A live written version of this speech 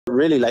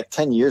really like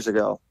 10 years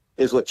ago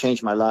is what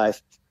changed my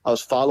life. I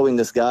was following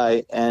this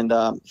guy, and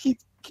he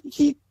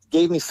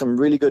gave me some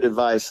really good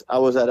advice. I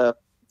was at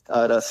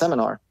a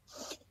seminar,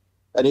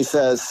 and he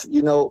says,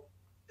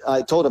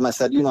 I told him, I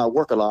said, I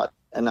work a lot,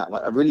 and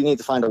I really need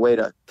to find a way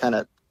to kind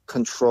of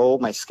control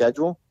my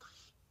schedule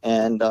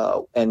and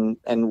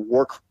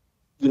work,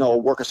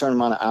 work a certain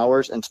amount of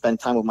hours and spend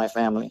time with my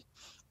family.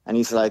 And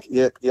he's like,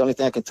 yeah, the only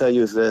thing I can tell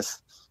you is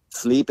this: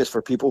 sleep is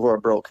for people who are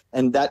broke.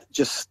 And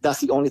that's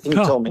the only thing he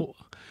told me.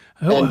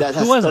 And that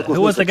has stuck with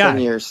me for 10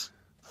 years.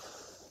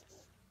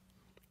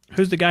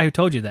 Who's the guy who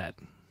told you that?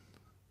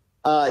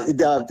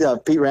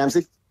 Pete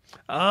Ramsey.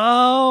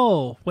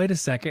 Oh, wait a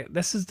second.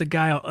 This is the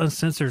guy on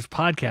Uncensored's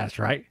podcast,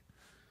 right?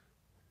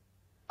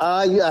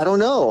 Yeah, I don't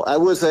know.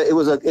 He's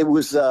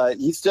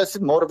just a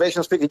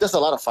motivational speaker. He does a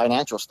lot of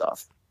financial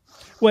stuff.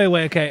 Wait,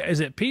 okay. Is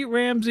it Pete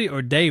Ramsey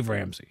or Dave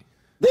Ramsey?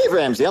 Dave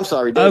Ramsey. I'm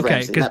sorry, Dave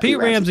Ramsey. Okay, because Pete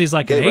Ramsey's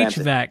like an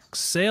HVAC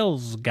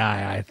sales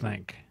guy, I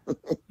think.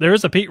 There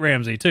is a Pete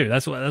Ramsey too.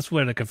 That's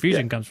where the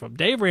confusion comes from.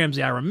 Dave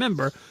Ramsey, I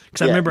remember,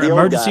 because I remember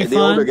emergency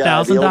fund,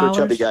 $1,000. The older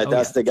chubby guy.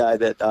 That's the guy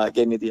that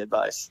gave me the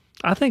advice.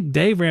 I think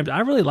Dave Ramsey. I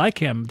really like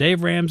him,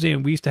 Dave Ramsey,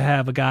 and we used to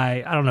have a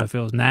guy. I don't know if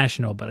it was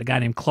national, but a guy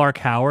named Clark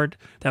Howard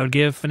that would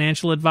give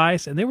financial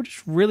advice, and they were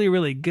just really,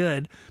 really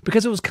good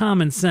because it was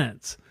common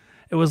sense.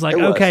 It was like,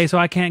 okay, so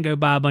I can't go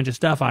buy a bunch of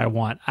stuff I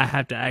want. I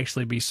have to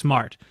actually be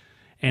smart,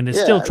 and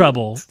it's still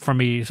trouble for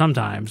me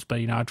sometimes.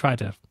 But I try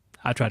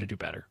to do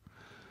better.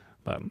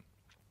 But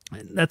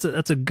that's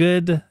a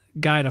good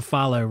guy to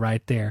follow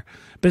right there.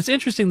 But it's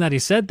interesting that he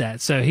said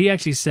that. So he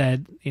actually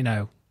said,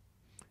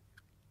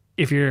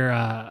 if you're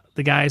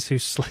the guys who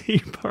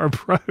sleep are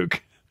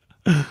broke,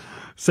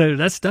 so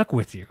that stuck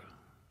with you.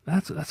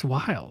 That's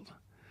wild.